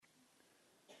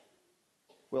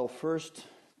Well,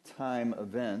 first-time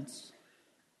events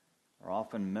are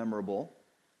often memorable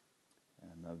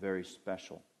and very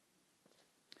special.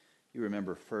 You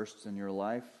remember firsts in your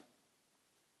life,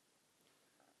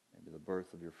 maybe the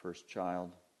birth of your first child.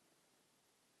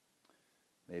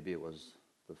 Maybe it was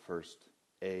the first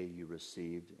A you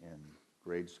received in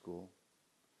grade school.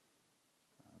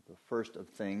 The first of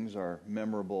things are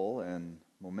memorable and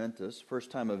momentous.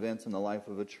 First-time events in the life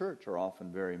of a church are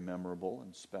often very memorable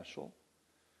and special.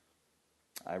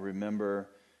 I remember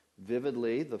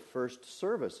vividly the first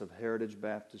service of Heritage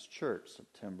Baptist Church,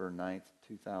 September 9th,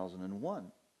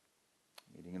 2001,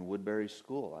 meeting in Woodbury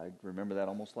School. I remember that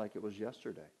almost like it was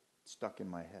yesterday. It stuck in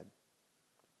my head.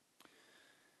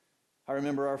 I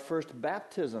remember our first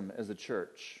baptism as a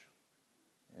church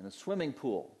in a swimming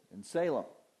pool in Salem.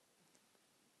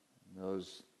 And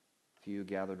those few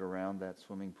gathered around that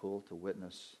swimming pool to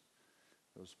witness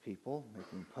those people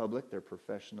making public their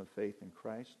profession of faith in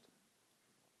Christ.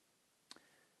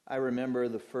 I remember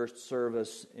the first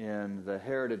service in the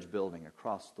Heritage Building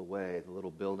across the way, the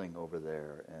little building over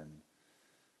there. And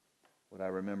what I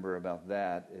remember about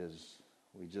that is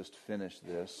we just finished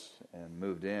this and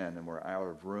moved in and we're out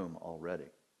of room already.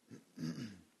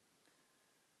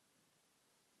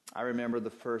 I remember the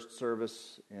first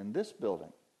service in this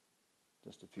building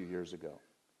just a few years ago.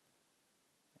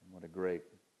 And what a great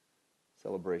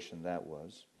celebration that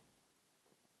was.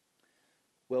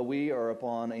 Well, we are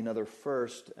upon another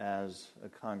first as a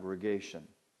congregation,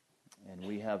 and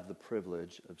we have the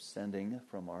privilege of sending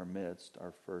from our midst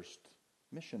our first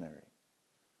missionary,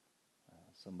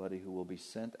 somebody who will be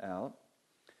sent out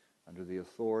under the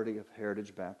authority of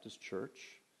Heritage Baptist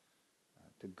Church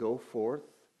to go forth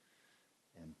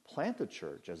and plant a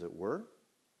church, as it were,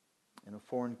 in a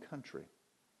foreign country.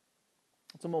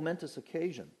 It's a momentous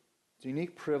occasion. It's a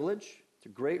unique privilege. It's a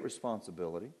great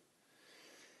responsibility.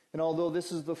 And although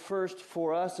this is the first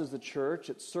for us as a church,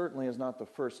 it certainly is not the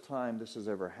first time this has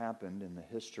ever happened in the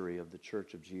history of the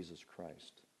Church of Jesus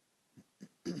Christ.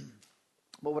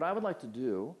 But what I would like to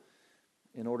do,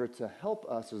 in order to help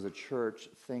us as a church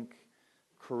think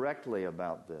correctly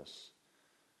about this,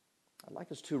 I'd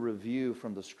like us to review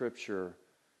from the Scripture,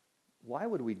 why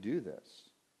would we do this?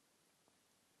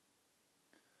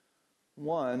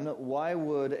 One, why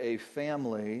would a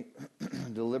family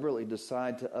deliberately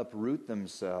decide to uproot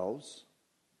themselves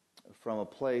from a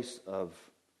place of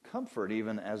comfort,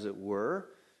 even as it were,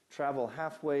 travel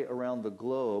halfway around the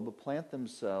globe, plant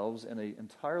themselves in an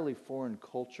entirely foreign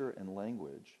culture and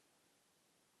language?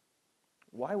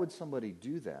 Why would somebody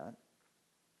do that?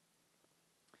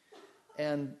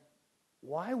 And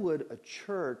why would a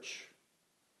church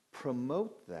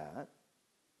promote that,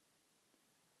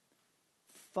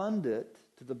 fund it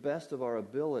to the best of our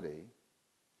ability,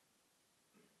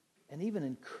 and even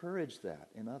encourage that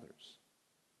in others?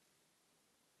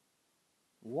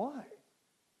 Why?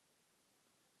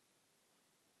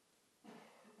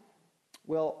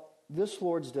 Well, this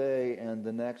Lord's Day and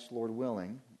the next, Lord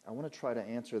willing, I want to try to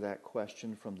answer that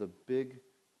question from the big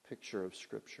picture of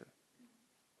Scripture.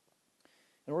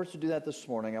 In order to do that this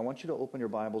morning, I want you to open your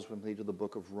Bibles with me to the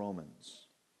book of Romans.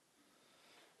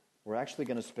 We're actually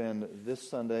going to spend this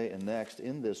Sunday and next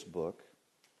in this book.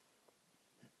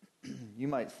 You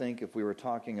might think if we were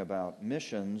talking about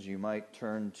missions, you might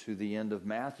turn to the end of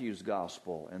Matthew's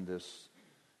gospel and this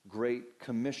great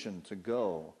commission to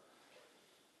go.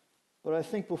 But I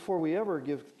think before we ever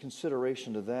give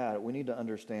consideration to that, we need to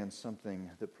understand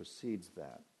something that precedes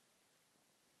that.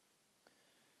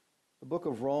 The book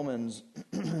of Romans,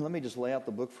 let me just lay out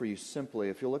the book for you simply.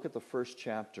 If you look at the first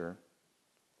chapter,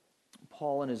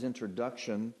 Paul in his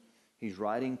introduction, he's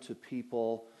writing to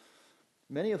people,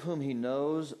 many of whom he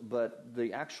knows, but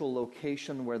the actual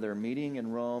location where they're meeting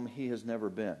in Rome, he has never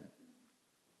been.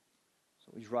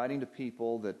 So he's writing to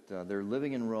people that they're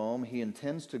living in Rome. He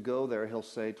intends to go there, he'll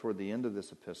say, toward the end of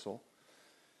this epistle.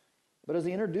 But as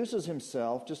he introduces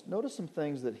himself, just notice some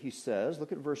things that he says.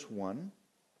 Look at verse 1.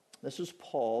 This is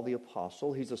Paul, the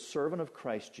apostle. He's a servant of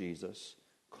Christ Jesus,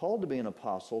 called to be an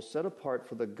apostle, set apart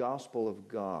for the gospel of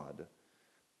God,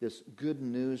 this good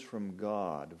news from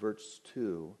God, verse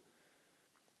 2,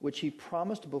 which he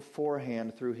promised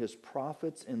beforehand through his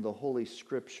prophets in the Holy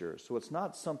Scripture. So it's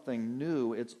not something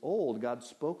new, it's old. God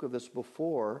spoke of this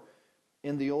before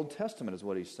in the Old Testament, is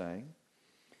what he's saying.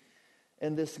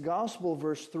 And this gospel,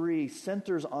 verse 3,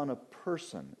 centers on a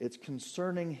person. It's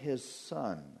concerning his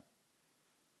Son,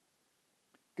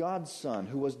 God's Son,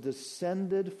 who was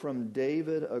descended from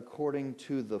David according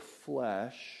to the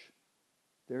flesh.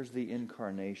 There's the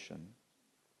incarnation.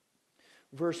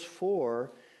 Verse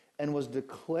 4, and was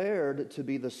declared to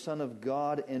be the Son of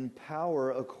God in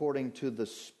power according to the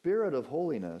Spirit of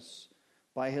holiness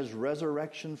by his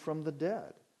resurrection from the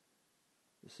dead.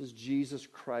 This is Jesus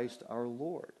Christ our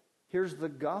Lord. Here's the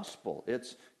gospel.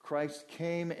 It's Christ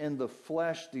came in the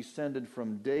flesh, descended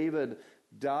from David,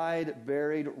 died,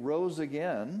 buried, rose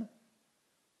again.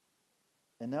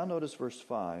 And now notice verse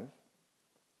 5.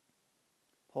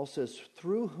 Paul says,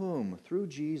 through whom, through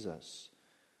Jesus,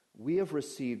 we have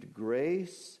received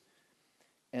grace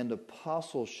and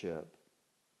apostleship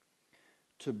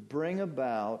to bring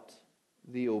about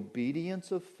the obedience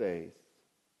of faith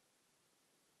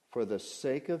for the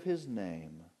sake of his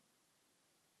name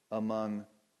among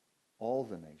all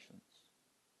the nations.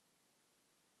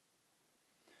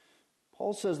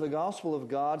 Paul says the gospel of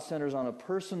God centers on a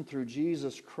person through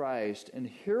Jesus Christ, and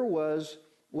here was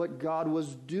what God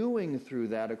was doing through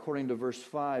that, according to verse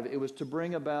 5. It was to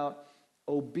bring about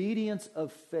obedience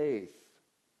of faith.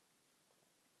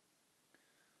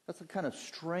 That's a kind of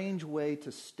strange way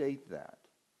to state that.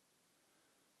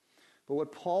 But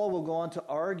what Paul will go on to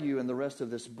argue in the rest of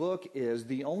this book is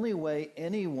the only way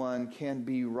anyone can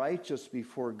be righteous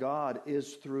before God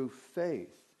is through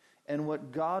faith. And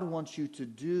what God wants you to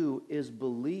do is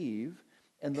believe.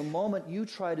 And the moment you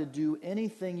try to do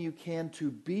anything you can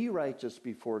to be righteous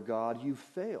before God, you've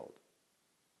failed.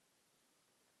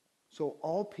 So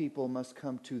all people must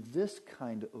come to this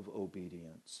kind of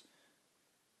obedience.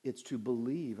 It's to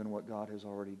believe in what God has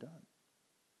already done.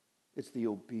 It's the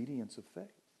obedience of faith.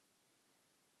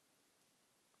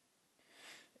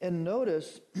 And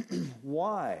notice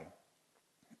why.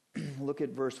 Look at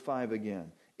verse 5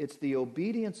 again. It's the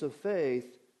obedience of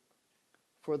faith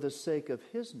for the sake of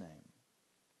his name.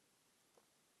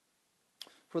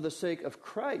 For the sake of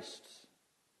Christ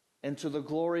and to the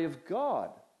glory of God.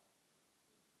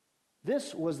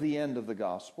 This was the end of the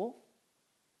gospel.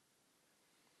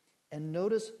 And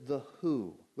notice the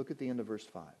who. Look at the end of verse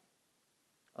 5.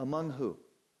 Among who?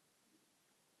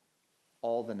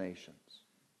 All the nations.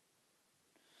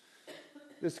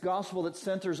 This gospel that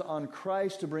centers on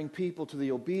Christ to bring people to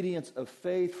the obedience of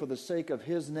faith for the sake of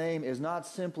his name is not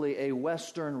simply a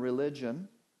Western religion.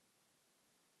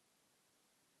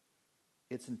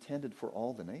 It's intended for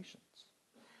all the nations.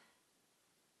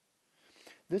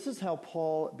 This is how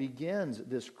Paul begins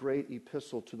this great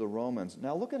epistle to the Romans.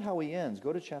 Now look at how he ends.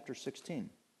 Go to chapter 16.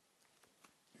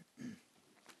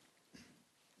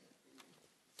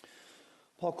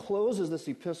 Paul closes this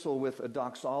epistle with a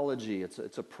doxology. It's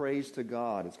a praise to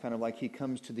God. It's kind of like he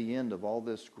comes to the end of all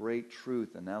this great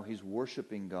truth, and now he's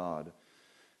worshiping God.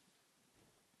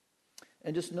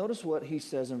 And just notice what he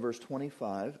says in verse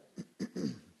 25.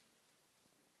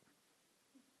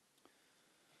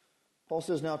 Paul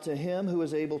says, now to him who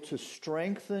is able to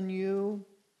strengthen you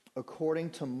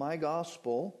according to my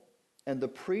gospel and the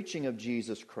preaching of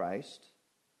Jesus Christ,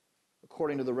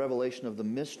 according to the revelation of the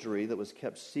mystery that was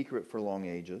kept secret for long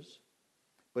ages,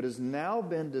 but has now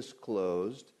been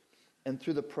disclosed, and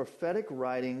through the prophetic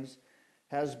writings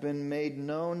has been made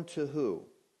known to who?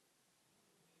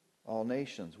 All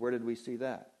nations. Where did we see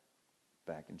that?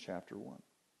 Back in chapter 1.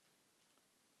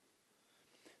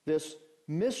 This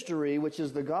mystery, which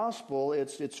is the gospel,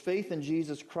 it's faith in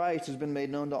Jesus Christ, has been made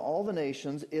known to all the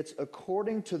nations. It's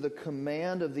according to the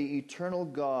command of the eternal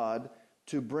God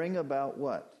to bring about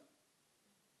what?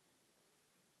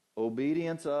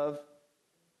 Obedience of,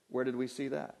 where did we see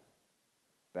that?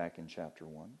 Back in chapter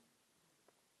 1.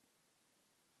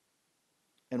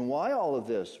 And why all of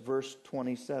this? Verse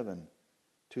 27.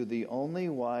 To the only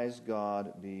wise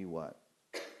God be what?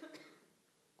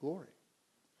 Glory.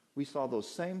 We saw those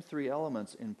same three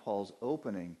elements in Paul's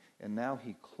opening, and now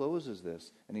he closes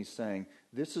this, and he's saying,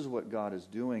 this is what God is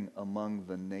doing among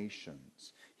the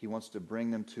nations. He wants to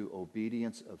bring them to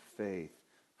obedience of faith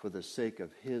for the sake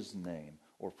of his name,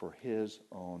 or for his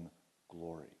own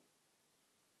glory.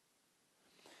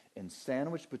 And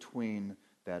sandwiched between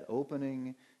that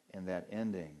opening and that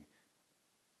ending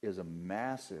is a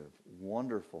massive,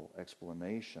 wonderful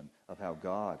explanation of how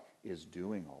God is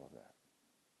doing all of that.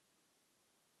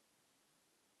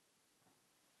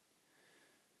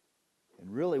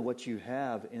 And really what you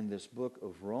have in this book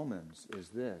of Romans is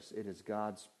this. It is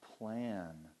God's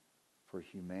plan for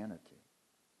humanity.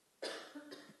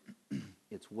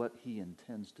 It's what he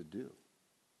intends to do.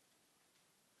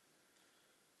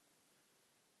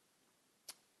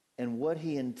 And what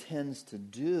he intends to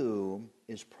do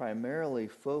is primarily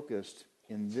focused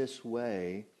in this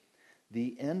way.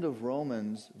 The end of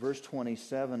Romans, verse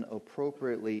 27,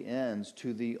 appropriately ends,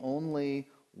 to the only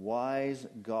wise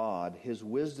God, his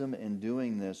wisdom in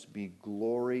doing this be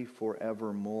glory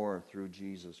forevermore through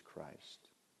Jesus Christ.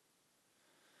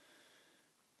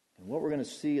 And what we're going to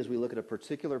see as we look at a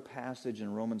particular passage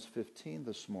in Romans 15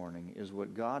 this morning is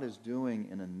what God is doing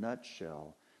in a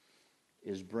nutshell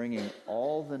is bringing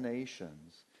all the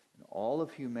nations and all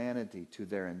of humanity to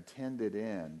their intended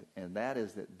end, and that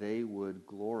is that they would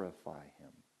glorify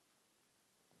him.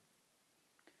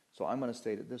 So I'm going to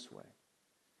state it this way.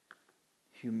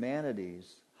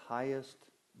 Humanity's highest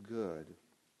good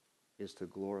is to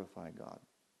glorify God.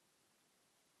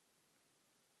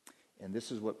 And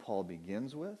this is what Paul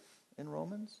begins with in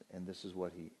Romans, and this is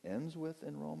what he ends with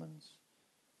in Romans.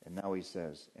 And now he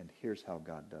says, and here's how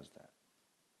God does that.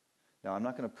 Now, I'm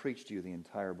not going to preach to you the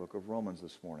entire book of Romans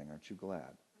this morning. Aren't you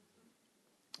glad?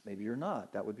 Maybe you're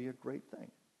not. That would be a great thing.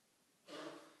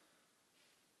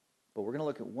 But we're going to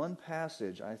look at one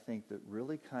passage, I think, that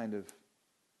really kind of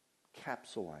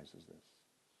capsulizes this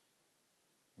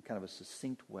in kind of a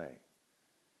succinct way.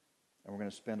 And we're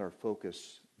going to spend our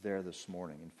focus there this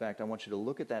morning. In fact, I want you to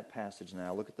look at that passage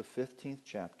now. Look at the 15th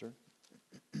chapter.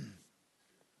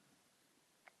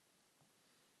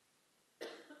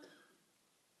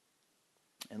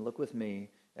 And look with me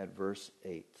at verse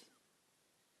 8.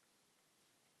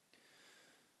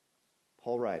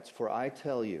 Paul writes, "For I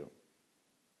tell you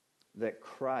that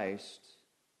Christ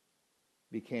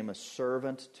became a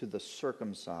servant to the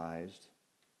circumcised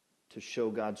to show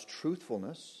God's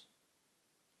truthfulness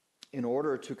in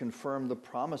order to confirm the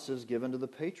promises given to the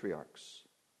patriarchs,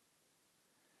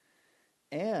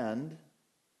 and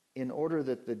in order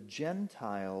that the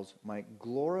Gentiles might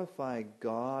glorify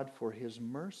God for his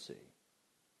mercy,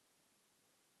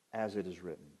 as it is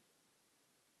written,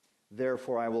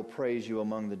 'Therefore I will praise you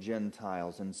among the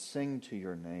Gentiles and sing to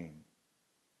your name.'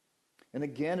 And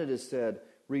again it is said,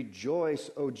 'Rejoice,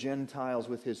 O Gentiles,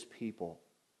 with his people.'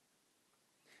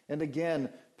 And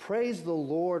again, 'Praise the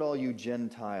Lord, all you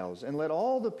Gentiles, and let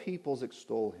all the peoples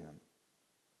extol him.'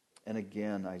 And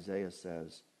again, Isaiah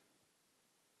says,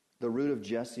 'The root of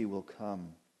Jesse will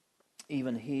come,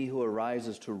 even he who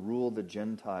arises to rule the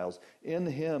Gentiles. In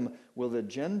him will the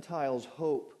Gentiles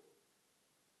hope.'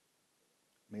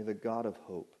 May the God of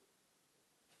hope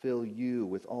fill you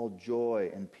with all joy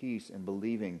and peace in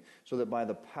believing, so that by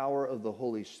the power of the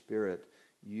Holy Spirit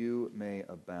you may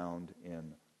abound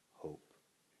in hope."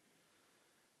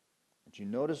 But you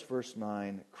notice verse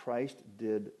 9, Christ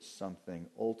did something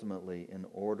ultimately in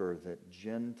order that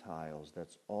Gentiles,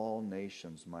 that's all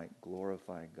nations, might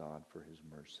glorify God for his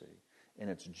mercy. And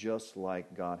it's just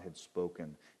like God had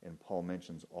spoken, and Paul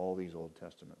mentions all these Old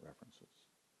Testament references.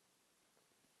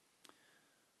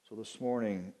 So this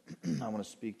morning, I want to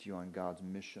speak to you on God's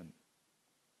mission.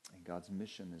 And God's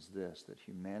mission is this, that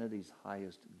humanity's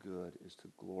highest good is to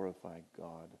glorify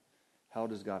God. How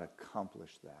does God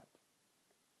accomplish that?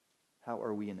 How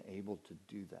are we enabled to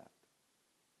do that?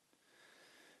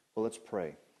 Well, let's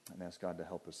pray and ask God to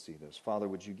help us see this. Father,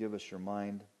 would you give us your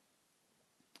mind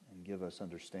and give us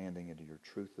understanding into your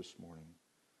truth this morning,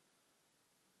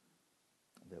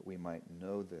 that we might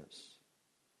know this,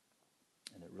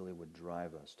 and it really would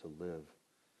drive us to live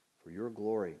for your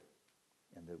glory,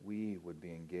 and that we would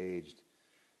be engaged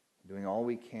in doing all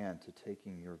we can to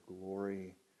taking your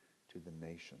glory to the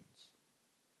nations.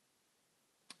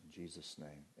 In Jesus'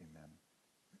 name,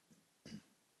 amen.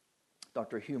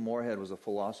 Dr. Hugh Moorhead was a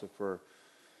philosophy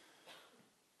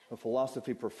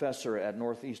professor at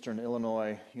Northeastern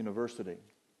Illinois University.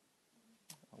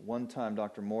 One time,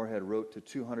 Dr. Moorhead wrote to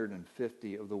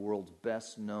 250 of the world's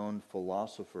best-known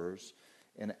philosophers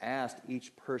and asked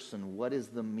each person, what is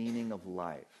the meaning of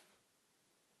life?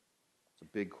 It's a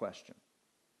big question.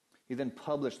 He then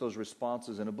published those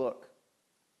responses in a book.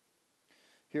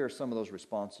 Here are some of those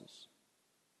responses.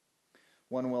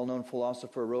 One well-known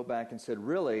philosopher wrote back and said,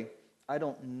 "Really, I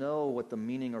don't know what the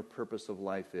meaning or purpose of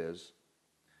life is,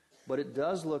 but it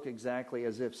does look exactly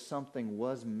as if something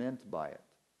was meant by it."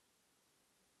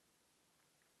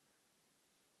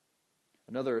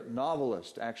 Another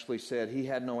novelist actually said he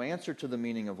had no answer to the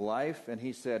meaning of life, and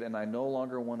he said, "And I no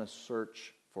longer want to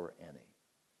search for any."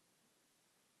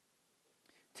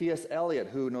 T.S. Eliot,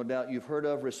 who no doubt you've heard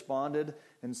of, responded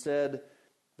and said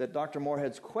that Dr.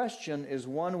 Moorhead's question is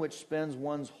one which spends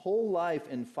one's whole life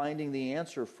in finding the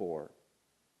answer for.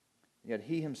 Yet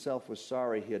he himself was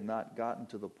sorry he had not gotten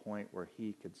to the point where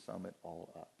he could sum it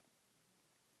all up.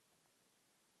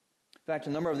 In fact, a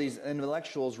number of these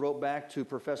intellectuals wrote back to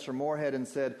Professor Moorhead and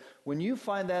said, "When you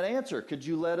find that answer, could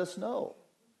you let us know?"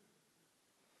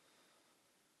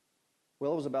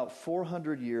 Well, it was about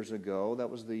 400 years ago, that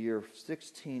was the year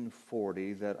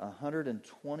 1640, that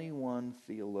 121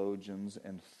 theologians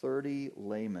and 30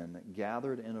 laymen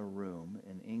gathered in a room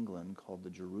in England called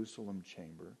the Jerusalem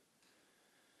Chamber,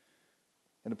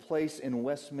 in a place in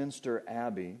Westminster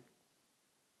Abbey,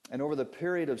 And over the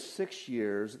period of 6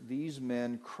 years, these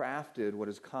men crafted what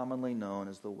is commonly known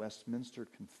as the Westminster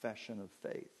Confession of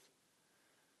Faith.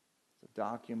 It's a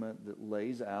document that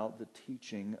lays out the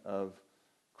teaching of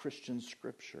Christian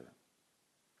Scripture.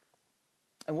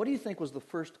 And what do you think was the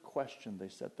first question they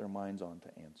set their minds on to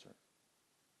answer?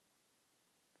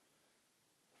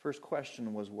 The first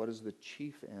question was, what is the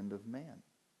chief end of man?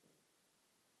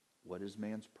 What is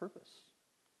man's purpose?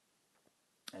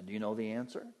 And do you know the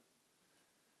answer?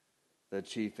 The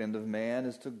chief end of man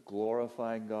is to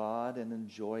glorify God and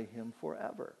enjoy Him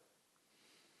forever.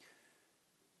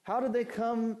 How did they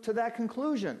come to that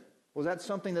conclusion? Was that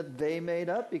something that they made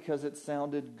up because it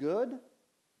sounded good?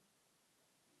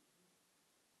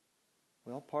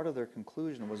 Well, part of their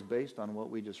conclusion was based on what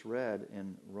we just read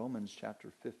in Romans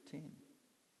chapter 15.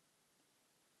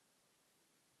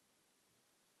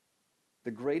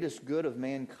 The greatest good of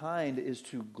mankind is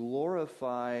to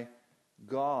glorify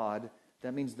God.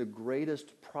 That means the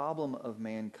greatest problem of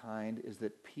mankind is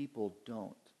that people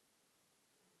don't.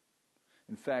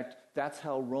 In fact, that's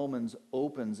how Romans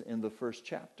opens in the first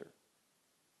chapter.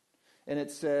 And it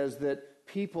says that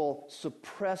people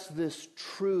suppress this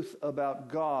truth about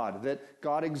God, that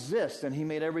God exists and He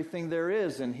made everything there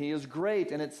is and He is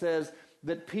great. And it says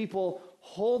that people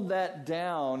hold that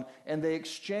down and they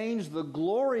exchange the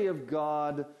glory of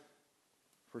God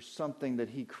for something that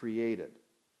He created.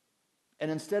 And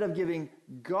instead of giving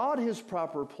God His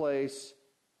proper place,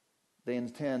 they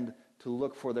intend to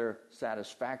look for their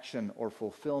satisfaction or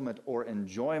fulfillment or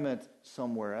enjoyment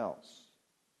somewhere else.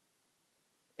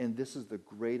 And this is the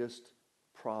greatest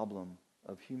problem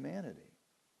of humanity.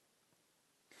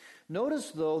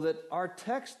 Notice, though, that our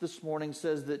text this morning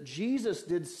says that Jesus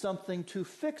did something to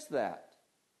fix that.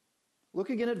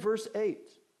 Look again at verse 8.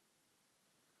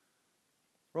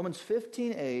 Romans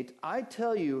 15:8, I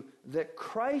tell you that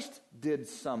Christ did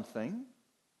something.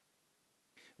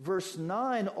 Verse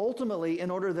 9, ultimately, in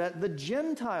order that the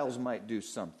Gentiles might do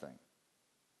something.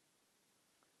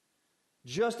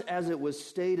 Just as it was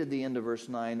stated at the end of verse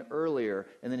 9 earlier,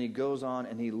 and then he goes on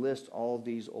and he lists all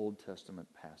these Old Testament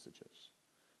passages.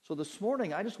 So this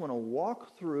morning, I just want to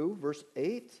walk through verse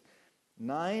 8,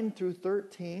 9 through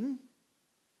 13,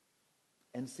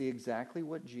 and see exactly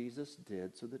what Jesus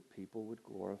did so that people would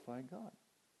glorify God.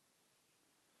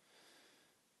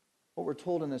 What we're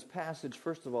told in this passage,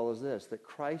 first of all, is this, that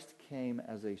Christ came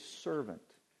as a servant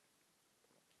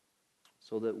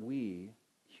so that we,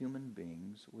 human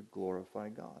beings, would glorify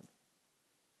God.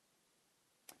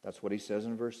 That's what he says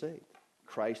in verse 8.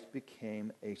 Christ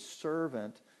became a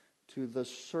servant to the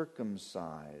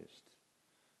circumcised.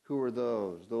 Who are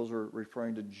those? Those are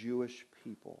referring to Jewish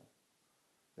people.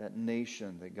 That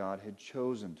nation that God had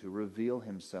chosen to reveal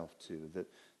Himself to.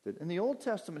 That in the Old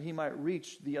Testament He might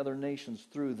reach the other nations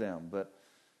through them, but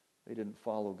they didn't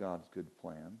follow God's good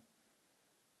plan.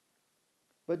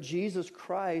 But Jesus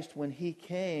Christ, when He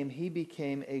came, He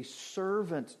became a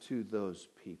servant to those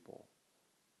people.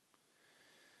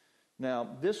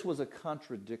 Now, this was a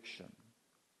contradiction.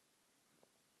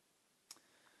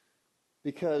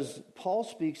 Because Paul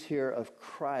speaks here of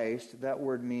Christ, that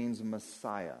word means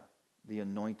Messiah, the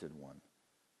anointed one.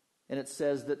 And it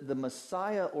says that the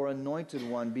Messiah or anointed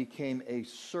one became a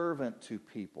servant to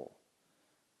people.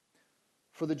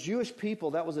 For the Jewish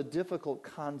people, that was a difficult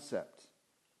concept.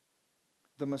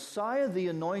 The Messiah, the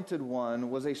anointed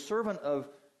one, was a servant of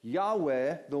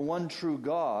Yahweh, the one true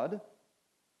God,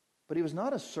 but he was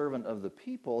not a servant of the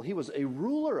people. He was a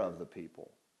ruler of the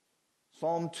people.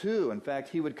 Psalm 2, in fact,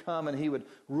 he would come and he would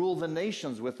rule the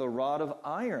nations with a rod of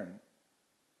iron.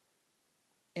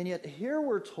 And yet here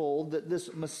we're told that this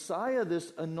Messiah,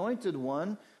 this anointed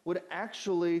one, would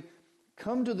actually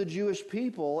come to the Jewish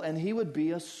people and he would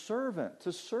be a servant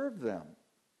to serve them.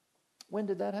 When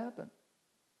did that happen?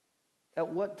 At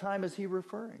what time is he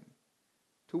referring?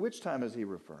 To which time is he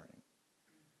referring?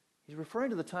 He's referring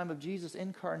to the time of Jesus'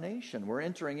 incarnation. We're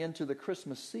entering into the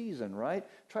Christmas season, right?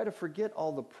 Try to forget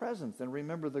all the presents and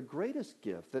remember the greatest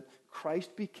gift, that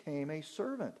Christ became a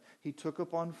servant. He took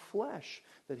upon flesh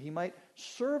that he might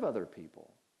serve other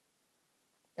people.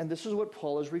 And this is what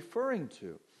Paul is referring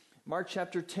to. Mark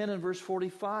chapter 10 and verse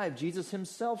 45, Jesus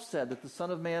himself said that the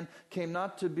Son of Man came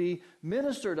not to be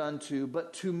ministered unto,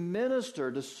 but to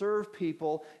minister, to serve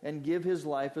people and give his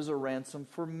life as a ransom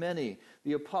for many.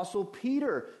 The Apostle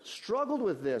Peter struggled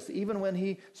with this even when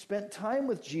he spent time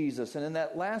with Jesus. And in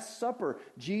that Last Supper,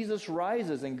 Jesus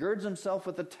rises and girds himself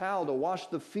with a towel to wash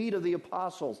the feet of the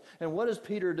apostles. And what does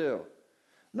Peter do?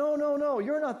 No,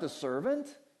 you're not the servant.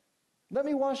 Let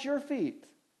me wash your feet.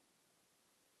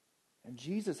 And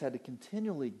Jesus had to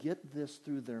continually get this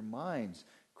through their minds.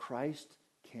 Christ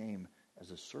came as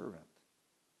a servant.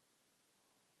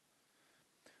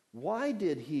 Why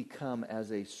did he come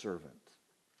as a servant?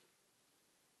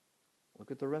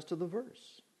 Look at the rest of the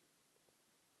verse.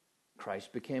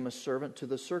 Christ became a servant to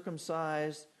the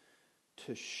circumcised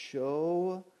to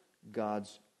show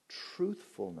God's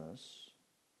truthfulness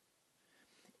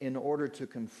in order to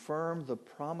confirm the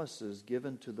promises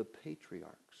given to the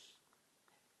patriarchs.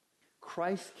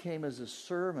 Christ came as a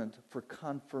servant for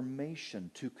confirmation,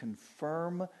 to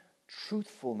confirm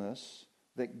truthfulness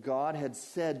that God had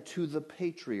said to the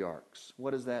patriarchs.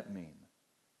 What does that mean?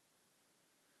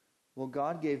 Well,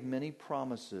 God gave many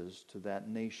promises to that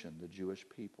nation, the Jewish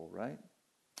people, right?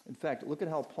 In fact, look at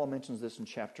how Paul mentions this in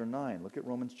chapter 9. Look at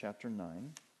Romans chapter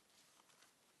 9.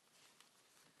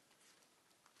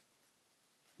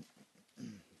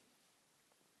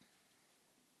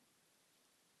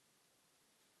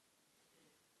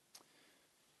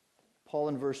 Paul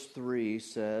in verse 3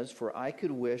 says, "For I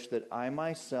could wish that I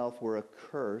myself were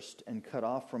accursed and cut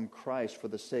off from Christ for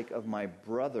the sake of my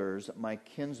brothers, my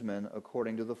kinsmen,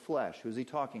 according to the flesh." Who's he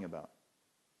talking about?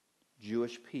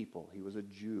 Jewish people. He was a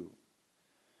Jew.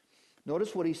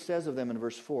 Notice what he says of them in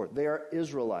verse 4. They are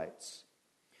Israelites.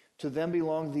 To them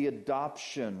belonged the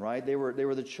adoption, right? They were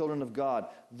the children of God.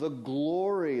 The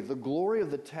glory of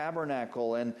the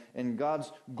tabernacle and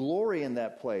God's glory in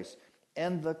that place.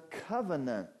 And the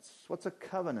covenants. What's a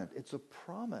covenant? It's a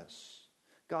promise.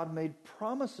 God made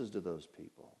promises to those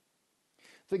people.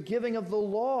 The giving of the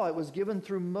law, it was given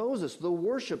through Moses. The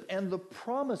worship and the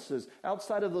promises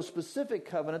outside of those specific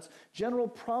covenants, general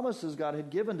promises God had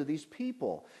given to these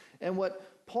people. And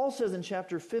what Paul says in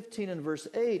chapter 15 and verse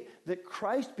 8, that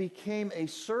Christ became a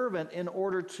servant in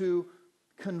order to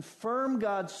confirm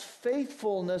God's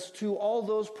faithfulness to all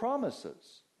those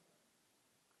promises.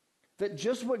 That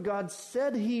just what God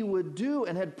said he would do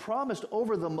and had promised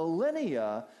over the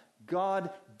millennia, God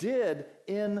did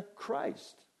in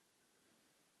Christ.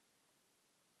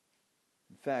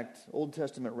 In fact, Old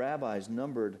Testament rabbis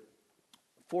numbered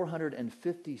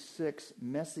 456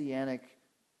 messianic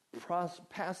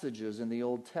passages in the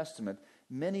Old Testament,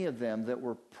 many of them that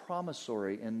were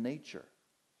promissory in nature.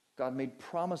 God made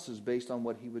promises based on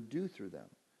what he would do through them.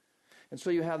 And so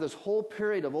you have this whole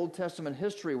period of Old Testament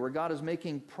history where God is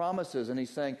making promises and he's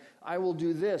saying, I will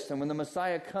do this, and when the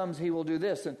Messiah comes, he will do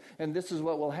this, and this is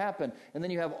what will happen. And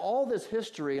then you have all this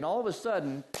history, and all of a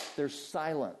sudden, there's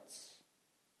silence.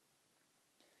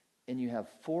 And you have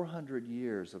 400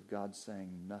 years of God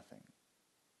saying nothing.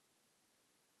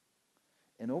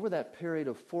 And over that period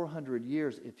of 400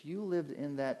 years, if you lived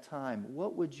in that time,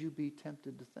 what would you be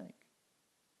tempted to think?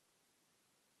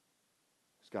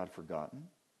 Has God forgotten?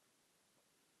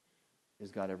 Is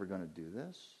God ever going to do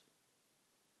this?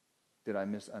 Did I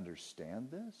misunderstand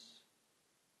this?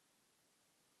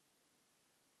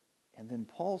 And then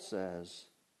Paul says,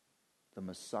 the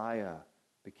Messiah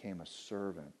became a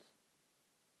servant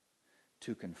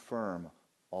to confirm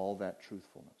all that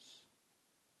truthfulness,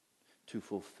 to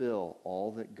fulfill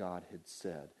all that God had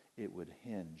said. It would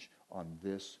hinge on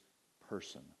this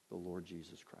person, the Lord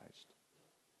Jesus Christ.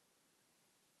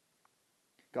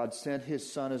 God sent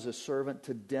his Son as a servant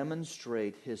to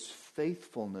demonstrate his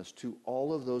faithfulness to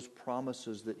all of those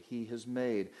promises that he has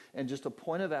made. And just a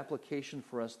point of application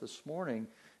for us this morning,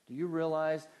 do you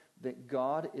realize that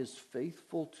God is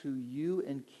faithful to you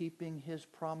in keeping his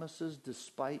promises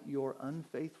despite your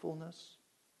unfaithfulness?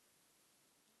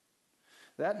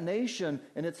 That nation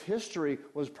and its history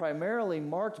was primarily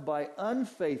marked by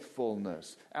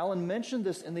unfaithfulness. Alan mentioned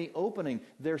this in the opening.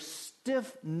 Their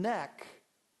stiff neck.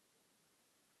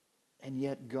 And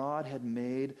yet God had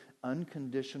made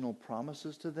unconditional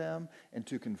promises to them, and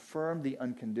to confirm the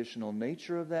unconditional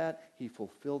nature of that, he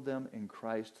fulfilled them in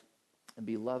Christ. And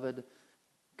beloved,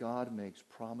 God makes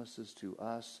promises to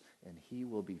us, and he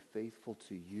will be faithful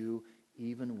to you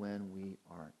even when we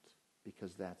aren't,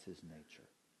 because that's his nature.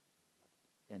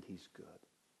 And he's good.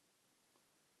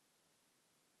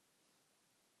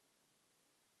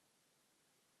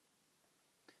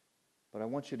 But I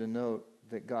want you to note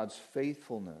that God's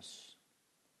faithfulness,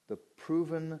 the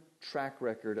proven track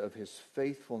record of his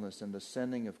faithfulness in the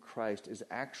sending of Christ, is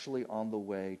actually on the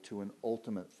way to an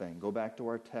ultimate thing. Go back to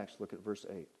our text, look at verse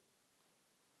 8.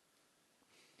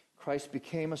 Christ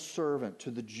became a servant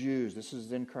to the Jews, this is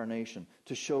his incarnation,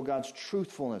 to show God's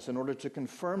truthfulness in order to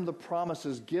confirm the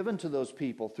promises given to those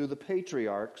people through the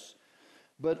patriarchs.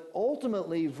 But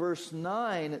ultimately, verse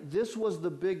 9, this was the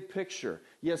big picture.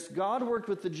 Yes, God worked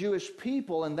with the Jewish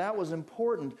people, and that was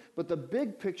important. But the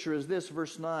big picture is this,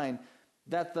 verse 9,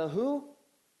 that the who?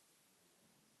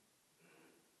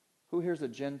 Who here's a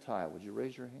Gentile? Would you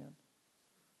raise your hand?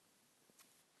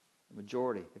 The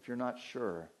majority. If you're not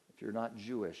sure, if you're not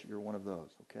Jewish, you're one of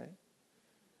those, okay?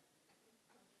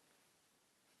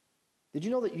 Did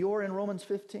you know that you're in Romans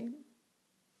 15?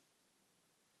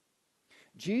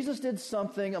 Jesus did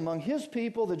something among his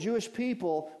people, the Jewish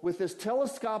people, with this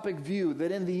telescopic view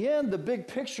that in the end, the big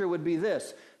picture would be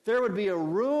this. There would be a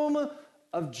room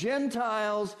of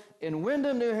Gentiles in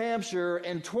Windham, New Hampshire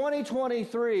in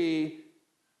 2023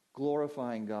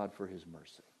 glorifying God for his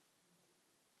mercy.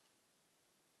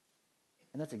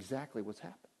 And that's exactly what's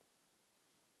happened.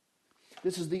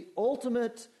 This is the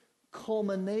ultimate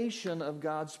culmination of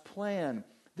God's plan.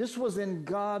 This was in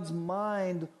God's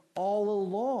mind all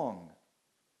along.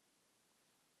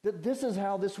 That this is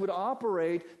how this would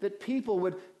operate, that people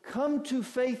would come to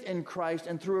faith in Christ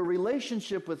and through a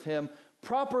relationship with him,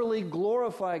 properly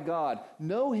glorify God,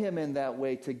 know him in that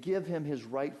way to give him his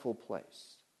rightful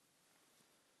place.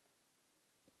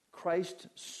 Christ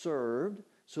served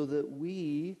so that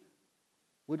we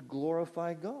would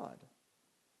glorify God.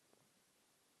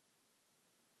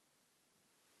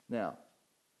 Now,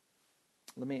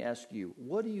 let me ask you,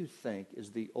 what do you think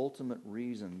is the ultimate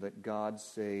reason that God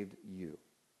saved you?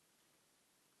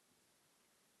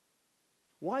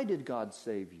 Why did God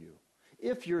save you?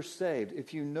 If you're saved,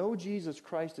 if you know Jesus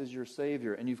Christ as your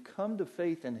Savior and you've come to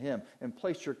faith in him and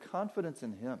placed your confidence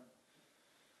in him,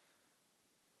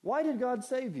 why did God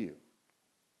save you?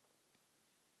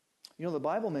 You know, the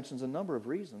Bible mentions a number of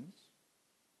reasons.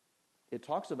 It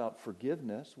talks about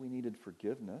forgiveness. We needed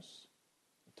forgiveness.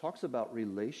 It talks about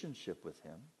relationship with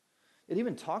him. It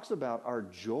even talks about our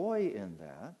joy in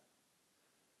that.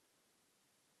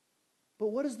 But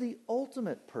what is the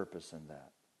ultimate purpose in that?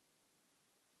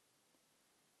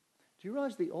 Do you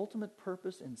realize the ultimate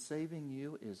purpose in saving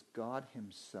you is God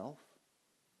himself?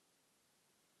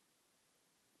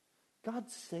 God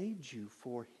saved you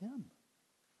for him.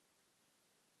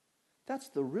 That's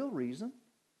the real reason.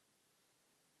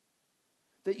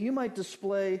 That you might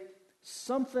display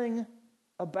something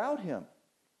about him.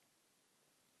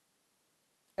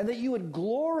 And that you would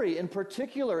glory in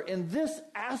particular in this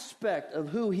aspect of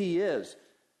who he is,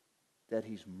 that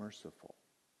he's merciful.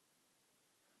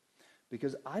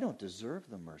 Because I don't deserve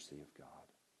the mercy of God,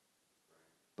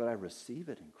 but I receive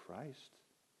it in Christ.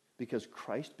 Because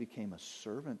Christ became a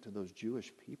servant to those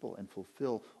Jewish people and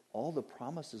fulfilled all the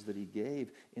promises that he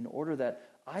gave in order that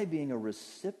I, being a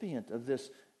recipient of this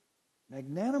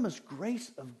magnanimous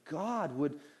grace of God,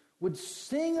 would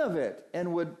sing of it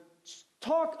and would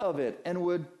talk of it and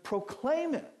would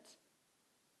proclaim it.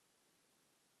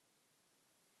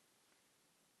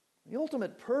 The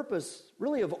ultimate purpose,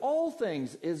 really, of all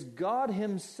things is God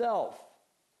himself.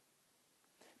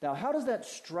 Now, how does that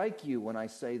strike you when I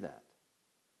say that?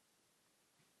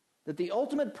 That the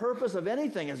ultimate purpose of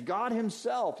anything is God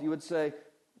himself. You would say,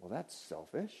 well, that's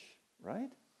selfish,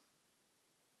 right?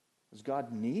 Does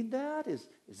God need that? Is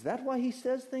that why he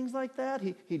says things like that?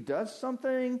 He does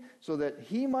something so that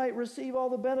he might receive all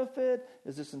the benefit?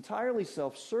 Is this entirely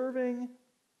self-serving?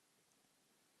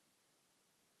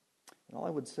 And all I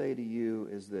would say to you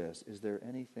is this: is there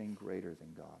anything greater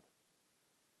than God?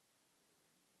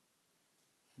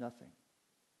 Nothing.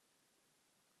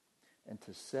 And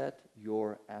to set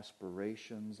your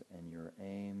aspirations and your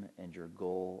aim and your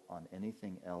goal on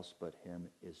anything else but him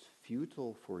is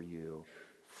futile for you,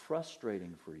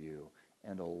 frustrating for you,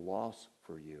 and a loss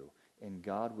for you. And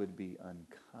God would be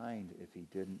unkind if he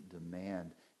didn't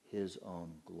demand his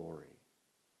own glory.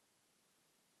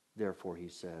 Therefore, he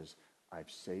says,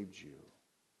 I've saved you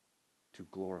to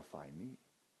glorify me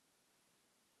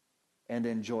and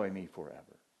enjoy me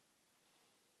forever.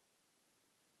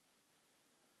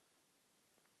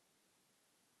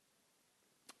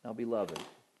 Now, beloved,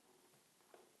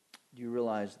 do you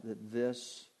realize that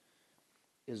this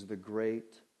is the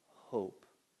great hope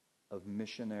of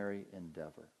missionary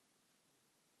endeavor?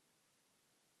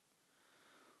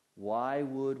 Why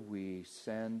would we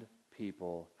send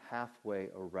people halfway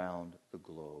around the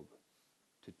globe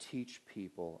to teach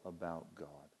people about God?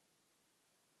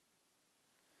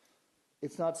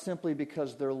 It's not simply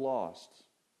because they're lost.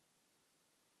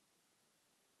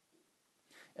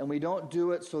 And we don't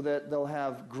do it so that they'll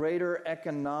have greater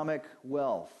economic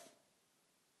wealth.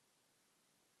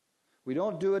 We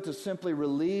don't do it to simply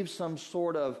relieve some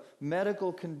sort of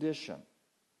medical condition.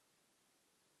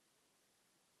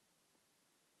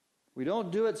 We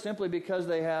don't do it simply because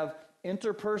they have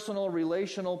interpersonal,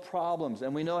 relational problems,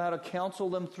 and we know how to counsel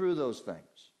them through those things.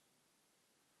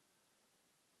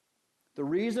 The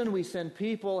reason we send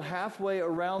people halfway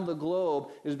around the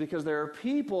globe is because there are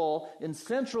people in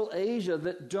Central Asia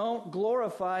that don't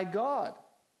glorify God.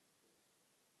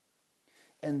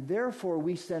 And therefore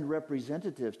we send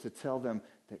representatives to tell them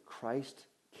that Christ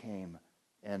came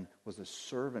and was a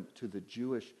servant to the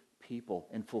Jewish people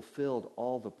and fulfilled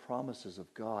all the promises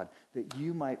of God, that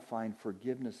you might find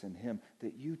forgiveness in him,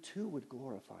 that you too would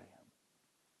glorify him.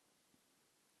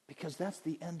 Because that's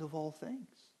the end of all things.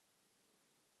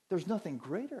 There's nothing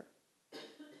greater.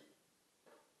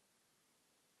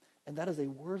 And that is a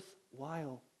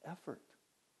worthwhile effort.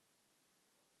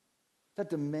 That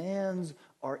demands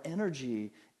our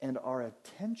energy and our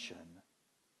attention.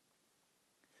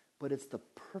 But it's the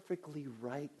perfectly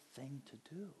right thing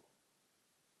to do.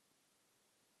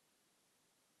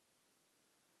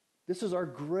 This is our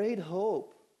great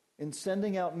hope in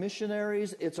sending out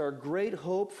missionaries. It's our great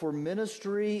hope for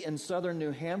ministry in southern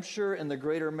New Hampshire and the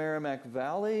greater Merrimack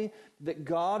Valley, that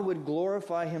God would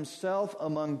glorify himself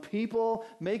among people,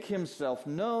 make himself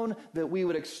known, that we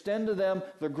would extend to them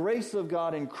the grace of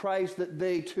God in Christ, that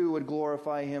they too would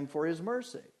glorify him for his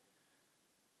mercy.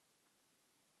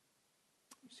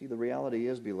 See, the reality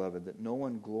is, beloved, that no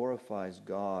one glorifies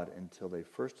God until they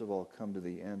first of all come to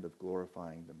the end of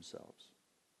glorifying themselves.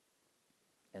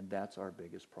 And that's our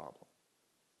biggest problem.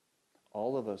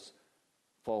 All of us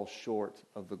fall short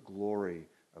of the glory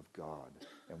of God.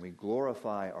 And we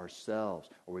glorify ourselves,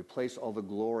 or we place all the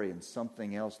glory in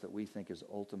something else that we think is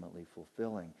ultimately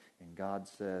fulfilling. And God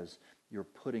says, you're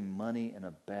putting money in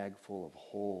a bag full of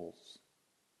holes.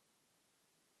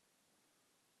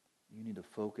 You need to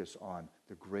focus on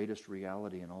the greatest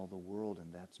reality in all the world,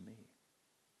 and that's me.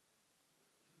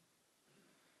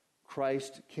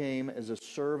 Christ came as a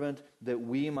servant that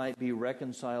we might be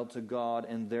reconciled to God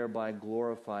and thereby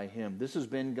glorify him. This has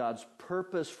been God's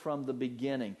purpose from the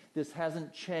beginning. This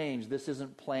hasn't changed. This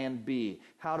isn't plan B.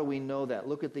 How do we know that?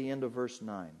 Look at the end of verse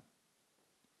 9.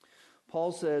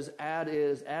 Paul says,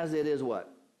 as it is what?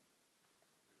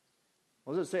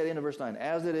 What does it say at the end of verse 9?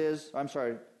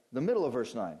 The middle of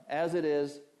verse 9. As it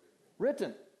is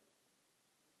written.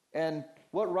 And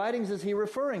what writings is he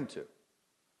referring to?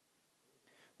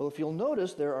 Well, if you'll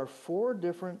notice, there are 4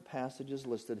 different passages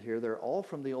listed here. They're all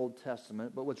from the Old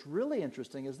Testament. But what's really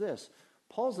interesting is this.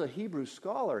 Paul's a Hebrew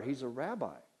scholar. He's a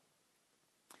rabbi.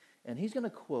 And he's going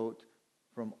to quote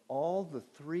from all the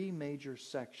 3 major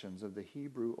sections of the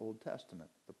Hebrew Old Testament.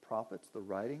 The prophets, the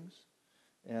writings,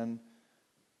 and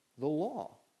the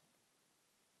law.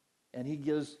 And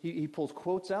he pulls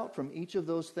quotes out from each of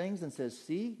those things and says,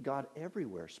 see, God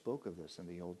everywhere spoke of this in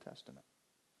the Old Testament.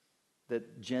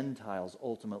 That Gentiles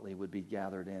ultimately would be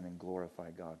gathered in and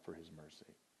glorify God for his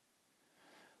mercy.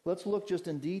 Let's look just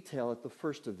in detail at the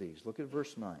first of these. Look at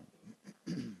verse 9.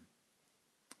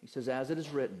 He says, as it is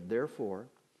written, therefore,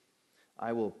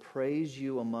 I will praise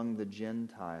you among the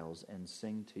Gentiles and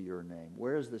sing to your name.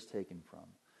 Where is this taken from?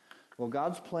 Well,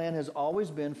 God's plan has always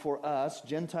been for us,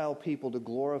 Gentile people, to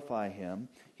glorify him.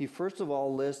 He first of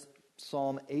all lists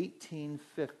Psalm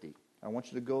 18:50. I want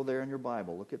you to go there in your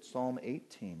Bible. Look at Psalm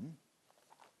 18.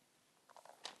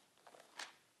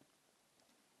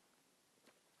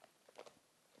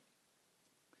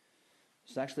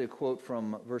 It's actually a quote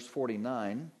from verse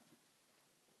 49.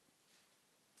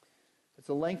 It's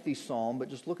a lengthy psalm, but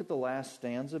just look at the last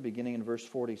stanza beginning in verse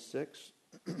 46.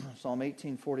 Psalm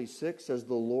 18:46 says,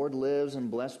 the Lord lives,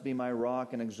 and blessed be my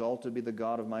rock, and exalted be the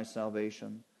God of my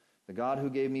salvation. The God who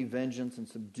gave me vengeance and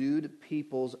subdued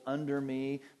peoples under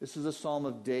me. This is a psalm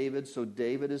of David, so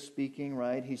David is speaking,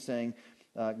 right? He's saying,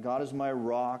 God is my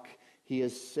rock. He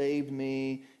has saved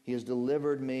me. He has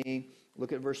delivered me.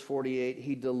 Look at verse 48.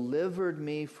 He delivered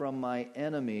me from my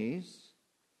enemies.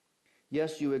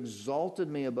 Yes, you exalted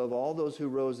me above all those who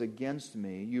rose against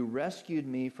me. You rescued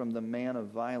me from the man of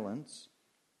violence.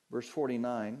 Verse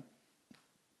 49.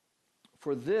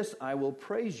 For this I will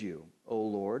praise you, O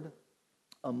Lord,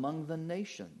 among the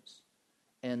nations,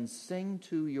 and sing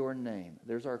to your name.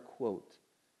 There's our quote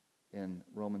in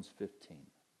Romans 15.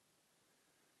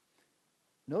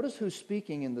 Notice who's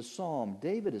speaking in the psalm.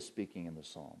 David is speaking in the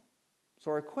psalm. So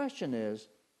our question is,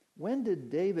 when did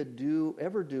David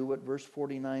ever do what verse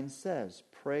 49 says?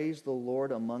 Praise the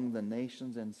Lord among the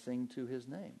nations and sing to his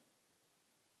name.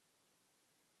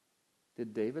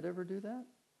 Did David ever do that?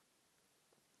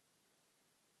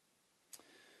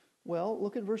 Well,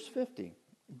 look at verse 50.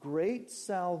 Great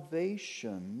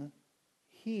salvation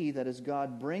he, that is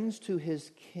God, brings to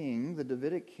his king, the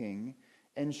Davidic king,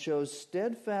 and shows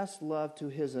steadfast love to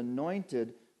his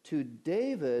anointed, to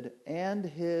David and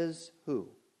his who?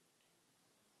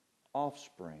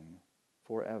 Offspring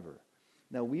forever.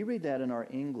 Now we read that in our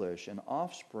English, and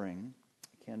offspring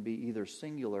can be either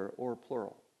singular or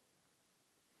plural.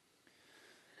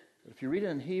 But if you read it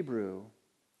in Hebrew,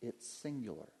 it's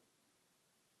singular.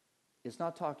 It's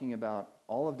not talking about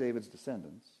all of David's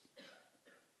descendants.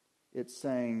 It's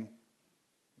saying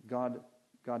God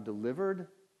delivered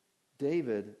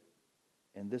David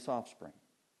and this offspring.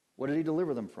 What did he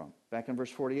deliver them from? Back in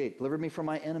verse 48. Delivered me from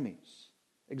my enemies.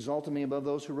 Exalted me above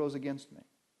those who rose against me.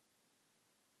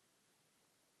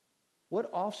 What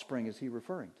offspring is he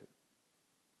referring to?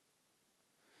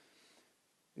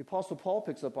 The Apostle Paul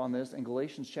picks up on this in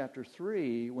Galatians chapter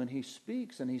 3 when he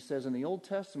speaks, and he says in the Old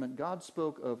Testament, God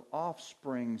spoke of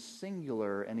offspring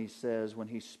singular, and he says when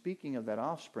he's speaking of that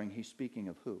offspring, he's speaking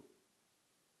of who?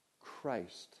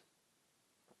 Christ.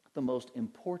 The most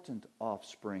important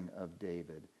offspring of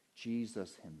David,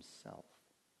 Jesus himself.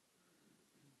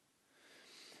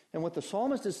 And what the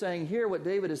psalmist is saying here, what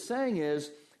David is saying is,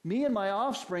 me and my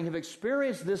offspring have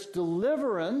experienced this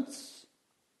deliverance,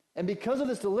 and because of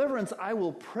this deliverance, I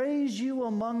will praise you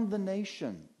among the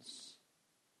nations.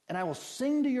 And I will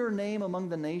sing to your name among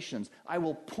the nations. I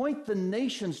will point the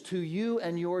nations to you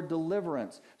and your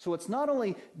deliverance. So it's not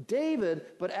only David,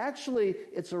 but actually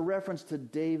it's a reference to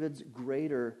David's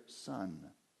greater son.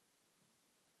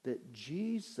 That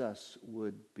Jesus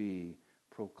would be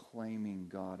proclaiming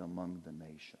God among the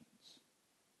nations.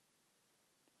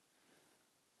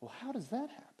 Well, how does that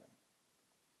happen?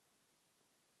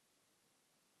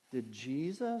 Did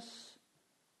Jesus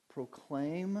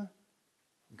proclaim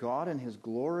God and his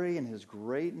glory and his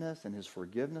greatness and his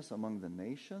forgiveness among the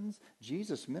nations?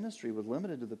 Jesus' ministry was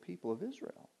limited to the people of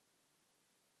Israel.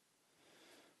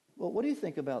 Well, what do you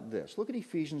think about this? Look at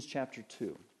Ephesians chapter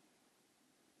 2.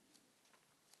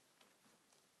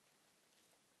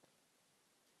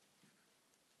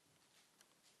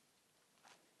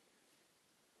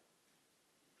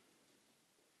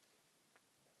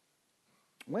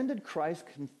 When did Christ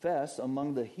confess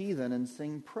among the heathen and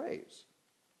sing praise?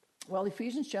 Well,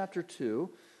 Ephesians chapter 2,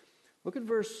 look at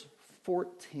verse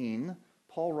 14.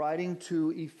 Paul writing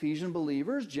to Ephesian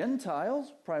believers,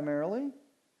 Gentiles primarily,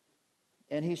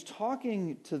 and he's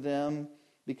talking to them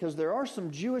because there are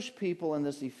some Jewish people in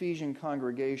this Ephesian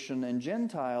congregation and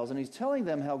Gentiles, and he's telling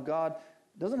them how God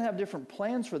doesn't have different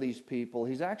plans for these people.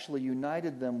 He's actually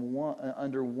united them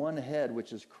under one head,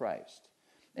 which is Christ.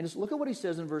 And just look at what he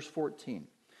says in verse 14.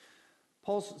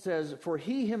 Paul says, for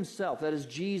he himself, that is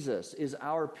Jesus, is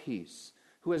our peace,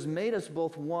 who has made us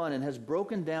both one and has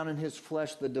broken down in his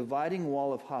flesh the dividing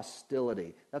wall of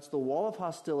hostility. That's the wall of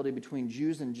hostility between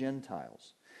Jews and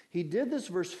Gentiles. He did this,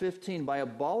 verse 15, by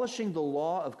abolishing the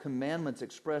law of commandments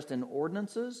expressed in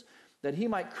ordinances, that he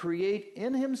might create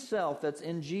in himself, that's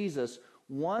in Jesus,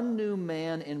 one new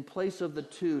man in place of the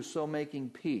two, so making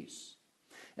peace.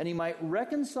 And he might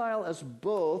reconcile us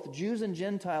both, Jews and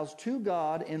Gentiles, to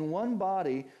God in one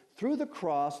body through the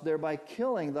cross, thereby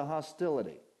killing the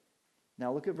hostility.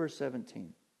 Now look at verse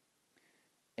 17.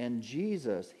 And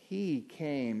Jesus, he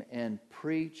came and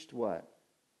preached what?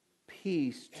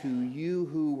 Peace to you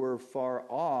who were far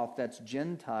off, that's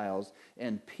Gentiles,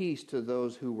 and peace to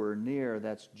those who were near,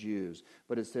 that's Jews.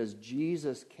 But it says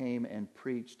Jesus came and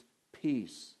preached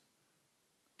peace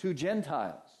to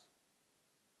Gentiles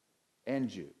and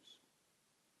Jews.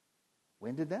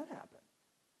 When did that happen?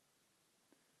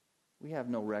 We have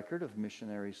no record of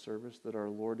missionary service that our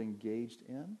Lord engaged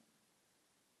in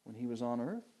when he was on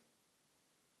earth.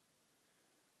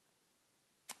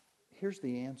 Here's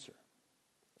the answer.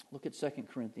 Look at 2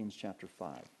 Corinthians chapter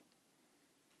 5.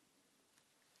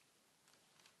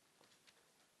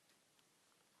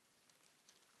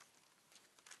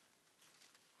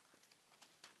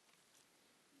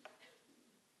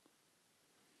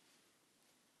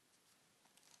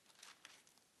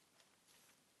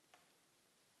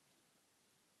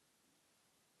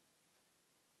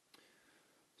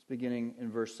 Beginning in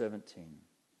verse 17.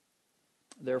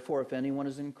 Therefore, if anyone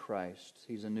is in Christ,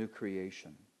 he's a new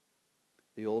creation.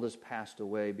 The old has passed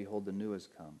away, behold, the new has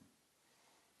come.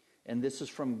 And this is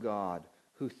from God,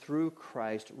 who through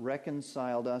Christ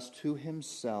reconciled us to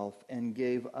himself and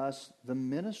gave us the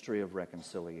ministry of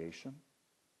reconciliation.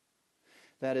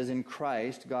 That is, in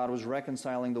Christ, God was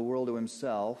reconciling the world to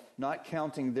himself, not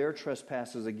counting their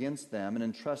trespasses against them, and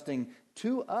entrusting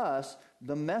to us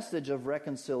the message of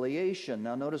reconciliation.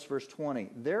 Now notice verse 20.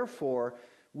 Therefore,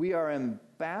 we are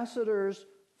ambassadors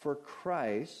for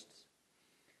Christ,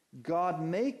 God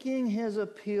making his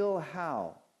appeal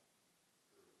how?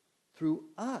 Through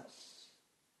us.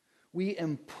 We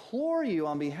implore you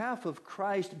on behalf of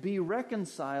Christ, be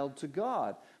reconciled to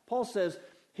God. Paul says,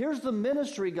 here's the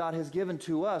ministry God has given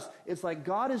to us. It's like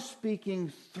God is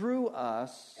speaking through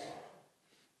us,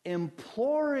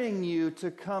 imploring you to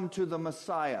come to the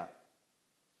Messiah.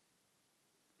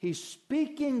 He's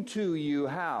speaking to you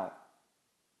how?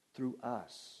 Through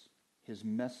us, his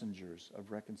messengers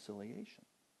of reconciliation.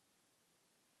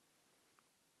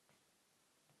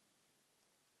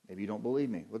 Maybe you don't believe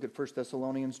me. Look at 1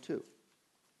 Thessalonians 2.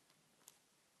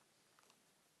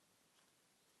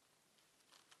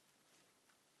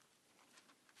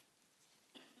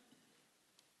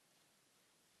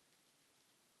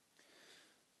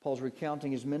 Paul's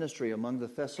recounting his ministry among the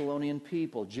Thessalonian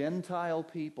people, Gentile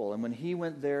people, and when he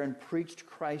went there and preached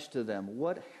Christ to them,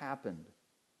 what happened?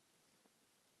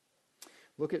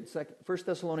 Look at 1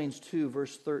 Thessalonians 2,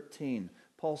 verse 13.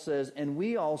 Paul says, "And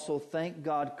we also thank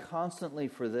God constantly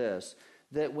for this,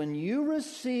 that when you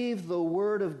received the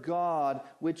word of God,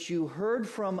 which you heard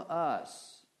from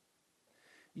us,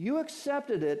 you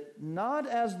accepted it not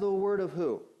as the word of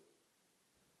who?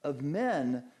 Of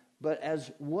men, but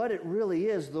as what it really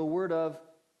is, the word of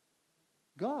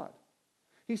God."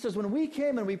 He says, when we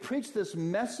came and we preached this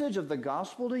message of the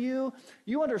gospel to you,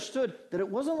 you understood that it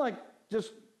wasn't like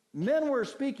just men were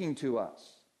speaking to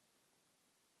us.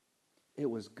 It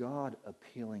was God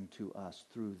appealing to us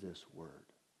through this word.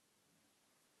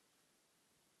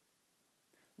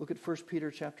 Look at 1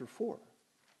 Peter chapter 4.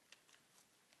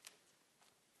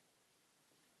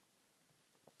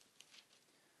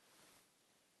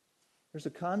 There's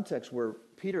a context where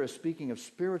Peter is speaking of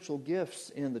spiritual gifts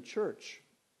in the church.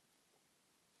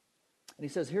 And he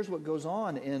says, here's what goes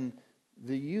on in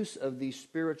the use of these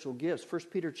spiritual gifts. 1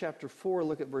 Peter chapter 4,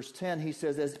 look at verse 10. He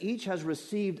says, "As each has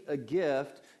received a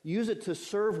gift, use it to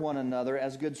serve one another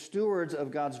as good stewards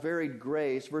of God's varied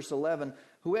grace." Verse 11,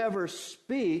 "Whoever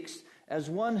speaks,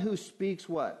 as one who speaks"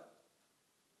 what?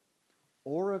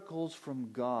 Oracles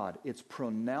from God. It's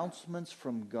pronouncements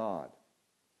from God.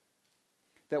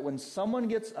 That when someone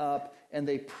gets up and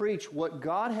they preach what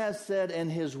God has said in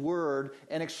His Word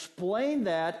and explain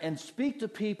that and speak to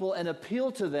people and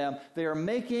appeal to them, they are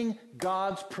making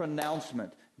God's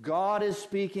pronouncement. God is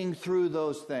speaking through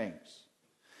those things.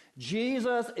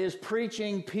 Jesus is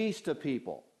preaching peace to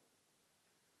people.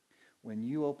 When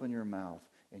you open your mouth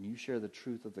and you share the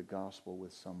truth of the gospel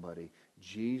with somebody,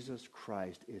 Jesus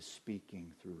Christ is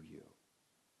speaking through you.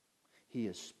 He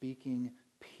is speaking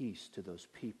peace to those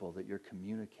people that you're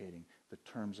communicating the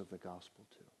terms of the gospel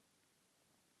to.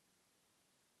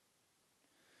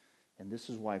 And this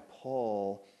is why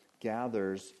Paul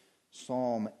gathers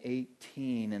Psalm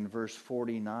 18 and verse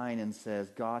 49 and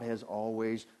says, God has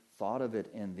always thought of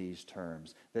it in these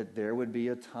terms, that there would be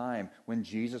a time when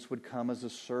Jesus would come as a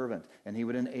servant and He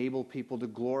would enable people to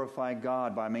glorify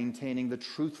God by maintaining the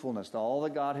truthfulness to all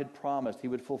that God had promised. He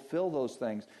would fulfill those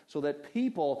things so that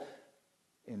people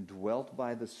indwelt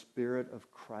by the Spirit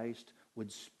of Christ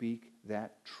would speak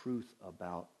that truth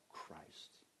about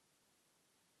Christ.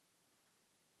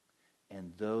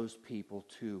 And those people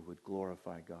too would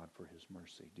glorify God for His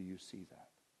mercy. Do you see that?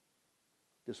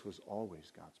 This was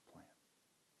always God's plan.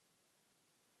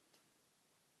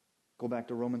 Go back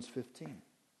to Romans 15.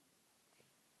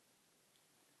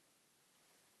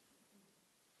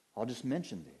 I'll just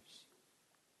mention these.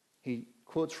 He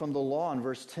quotes from the law in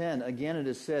verse 10. Again it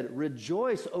is said,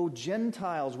 "Rejoice, O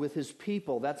Gentiles, with His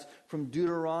people." That's from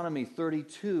Deuteronomy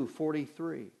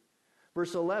 32:43.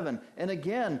 Verse 11, "And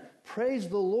again, praise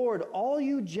the Lord, all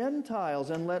you Gentiles,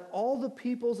 and let all the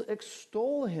peoples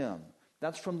extol Him."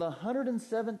 That's from the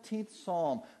 117th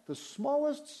Psalm, the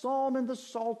smallest psalm in the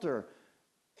Psalter,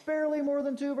 barely more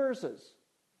than 2 verses.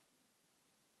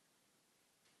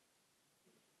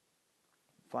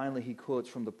 Finally, he quotes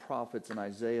from the prophets in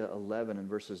Isaiah 11 and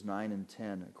verses 9 and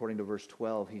 10. According to verse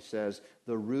 12, he says,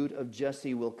 "The root of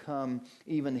Jesse will come,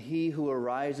 even he who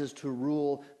arises to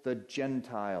rule the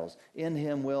Gentiles. In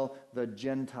him will the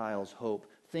Gentiles hope."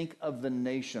 Think of the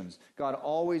nations. God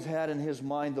always had in His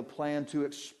mind the plan to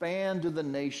expand to the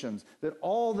nations, that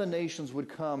all the nations would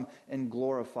come and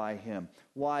glorify Him.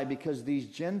 Why? Because these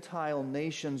Gentile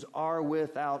nations are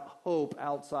without hope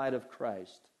outside of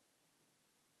Christ.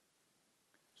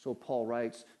 So Paul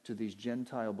writes to these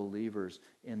Gentile believers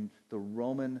in the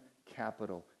Roman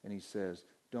capital, and he says,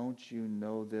 "Don't you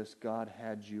know this? God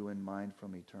had you in mind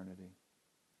from eternity.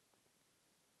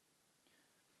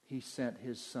 He sent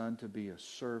His Son to be a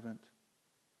servant,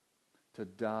 to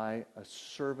die a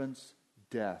servant's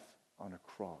death on a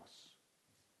cross,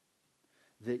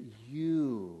 that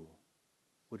you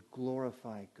would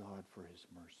glorify God for His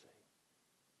mercy."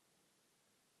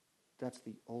 That's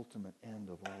the ultimate end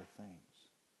of all things.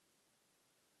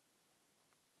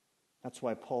 That's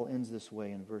why Paul ends this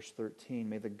way in verse 13.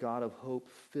 "May the God of hope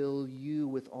fill you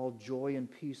with all joy and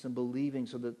peace in believing,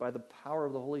 so that by the power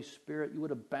of the Holy Spirit you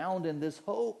would abound in this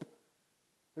hope."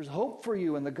 There's hope for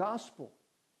you in the gospel.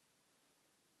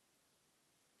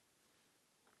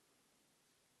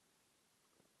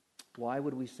 Why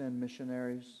would we send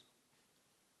missionaries?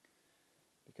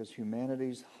 Because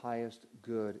humanity's highest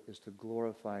good is to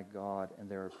glorify God, and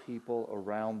there are people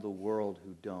around the world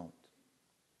who don't.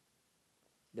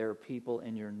 There are people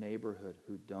in your neighborhood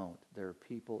who don't. There are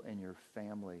people in your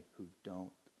family who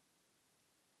don't.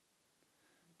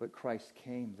 But Christ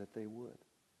came that they would.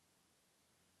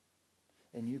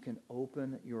 and you can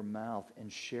open your mouth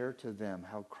and share to them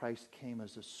how Christ came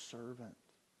as a servant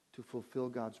to fulfill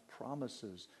God's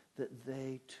promises, that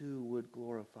they too would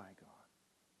glorify God.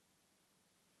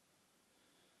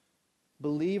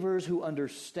 Believers who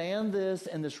understand this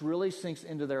and this really sinks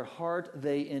into their heart,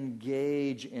 they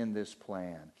engage in this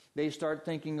plan. They start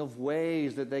thinking of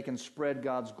ways that they can spread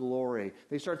God's glory.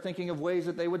 They start thinking of ways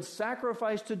that they would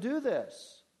sacrifice to do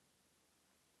this.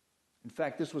 In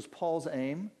fact, this was Paul's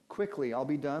aim. Quickly, I'll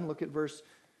be done. Look at verse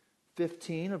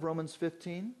 15 of Romans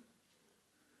 15.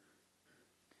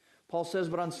 Paul says,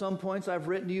 "But on some points I've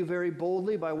written to you very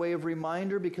boldly by way of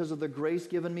reminder because of the grace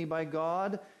given me by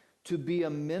God, to be a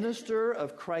minister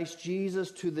of Christ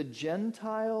Jesus to the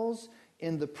Gentiles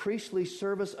in the priestly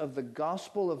service of the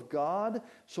gospel of God,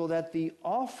 so that the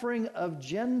offering of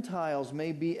Gentiles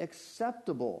may be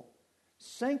acceptable,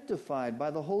 sanctified by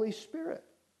the Holy Spirit."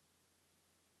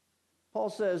 Paul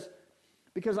says,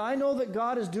 because I know that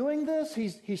God is doing this,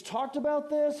 He's talked about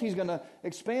this, He's going to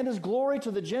expand His glory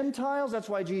to the Gentiles, that's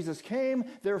why Jesus came,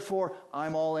 therefore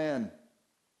I'm all in.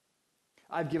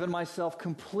 I've given myself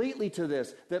completely to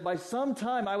this, that by some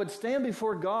time I would stand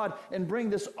before God and bring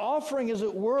this offering, as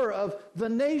it were, of the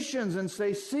nations and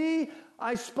say, see,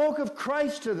 I spoke of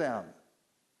Christ to them.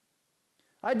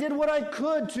 I did what I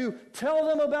could to tell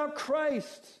them about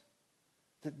Christ,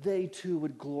 that they too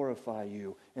would glorify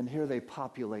you. And here they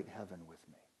populate heaven with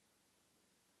me.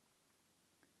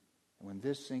 And when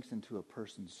this sinks into a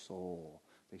person's soul,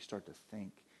 they start to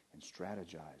think and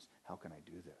strategize, how can I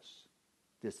do this?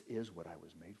 This is what I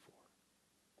was made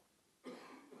for.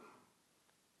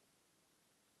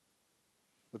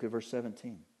 Look at verse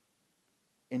 17.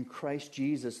 In Christ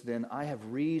Jesus, then, I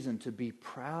have reason to be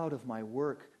proud of my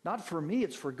work. Not for me,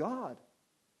 it's for God.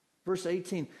 Verse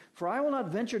 18, for I will not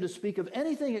venture to speak of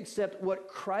anything except what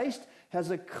Christ has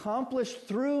accomplished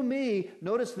through me.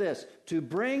 Notice this, to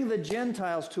bring the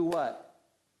Gentiles to what?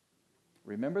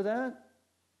 Remember that?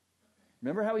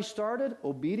 Remember how he started?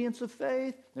 Obedience of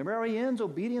faith. Remember how he ends?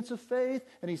 Obedience of faith.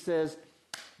 And he says,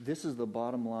 this is the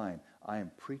bottom line. I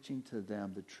am preaching to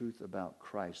them the truth about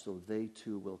Christ, so they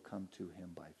too will come to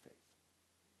him by faith.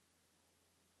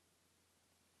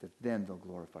 That then they'll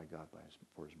glorify God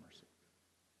for his mercy.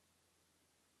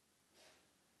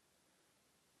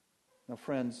 Now,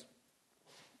 friends,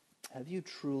 have you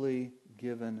truly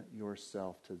given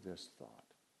yourself to this thought?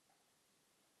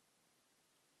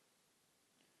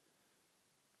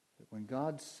 That when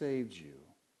God saved you,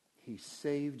 he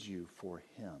saved you for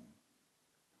him.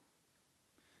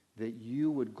 That you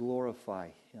would glorify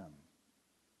him.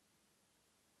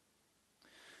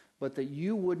 But that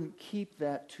you wouldn't keep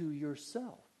that to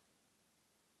yourself.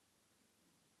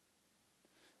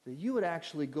 That you would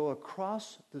actually go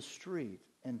across the street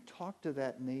and talk to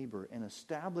that neighbor and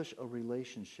establish a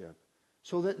relationship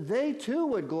so that they too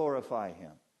would glorify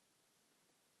him.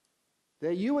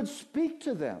 That you would speak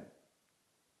to them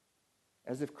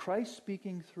as if Christ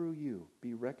speaking through you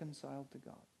be reconciled to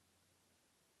God.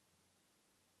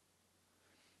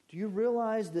 Do you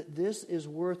realize that this is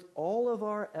worth all of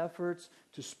our efforts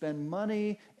to spend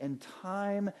money and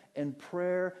time and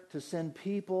prayer to send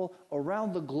people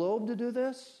around the globe to do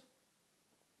this?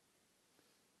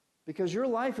 Because your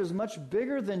life is much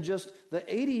bigger than just the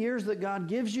 80 years that God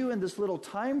gives you in this little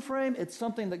time frame. It's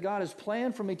something that God has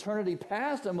planned from eternity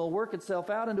past and will work itself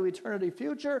out into eternity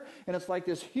future. And it's like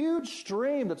this huge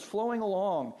stream that's flowing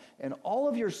along. And all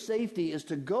of your safety is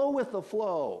to go with the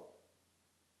flow.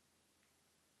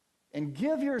 And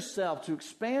give yourself to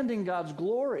expanding God's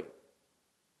glory.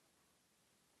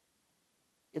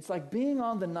 It's like being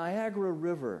on the Niagara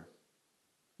River.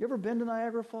 You ever been to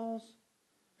Niagara Falls?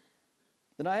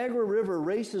 The Niagara River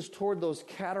races toward those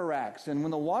cataracts, and when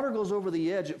the water goes over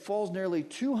the edge, it falls nearly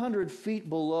 200 feet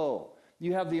below.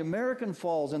 You have the American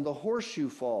Falls and the Horseshoe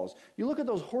Falls. You look at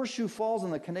those Horseshoe Falls on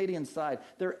the Canadian side.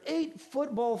 They're 8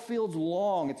 football fields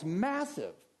long. It's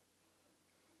massive.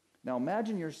 Now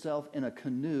imagine yourself in a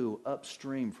canoe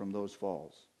upstream from those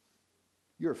falls.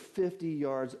 You're 50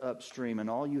 yards upstream, and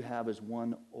all you have is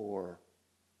one oar.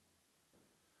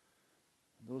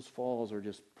 Those falls are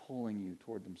just pulling you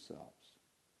toward themselves.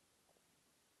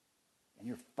 And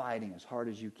you're fighting as hard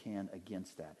as you can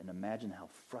against that. And imagine how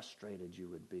frustrated you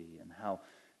would be, and how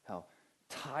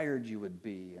tired you would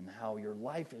be, and how your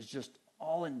life is just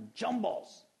all in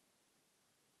jumbles.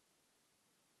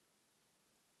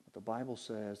 What the Bible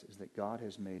says is that God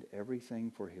has made everything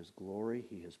for his glory.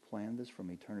 He has planned this from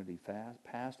eternity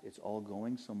past. It's all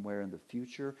going somewhere in the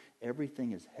future.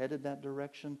 Everything is headed that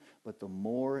direction. But the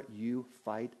more you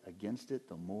fight against it,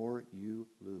 the more you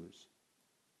lose.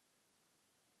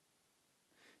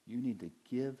 You need to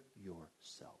give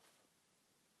yourself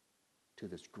to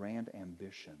this grand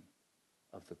ambition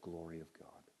of the glory of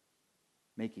God,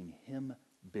 making him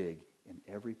big in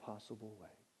every possible way.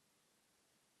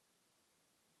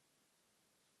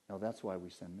 Now that's why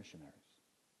we send missionaries.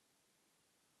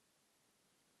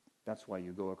 That's why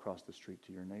you go across the street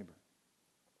to your neighbor.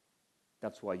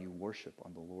 That's why you worship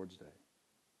on the Lord's Day.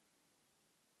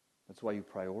 That's why you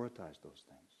prioritize those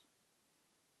things.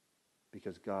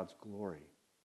 Because God's glory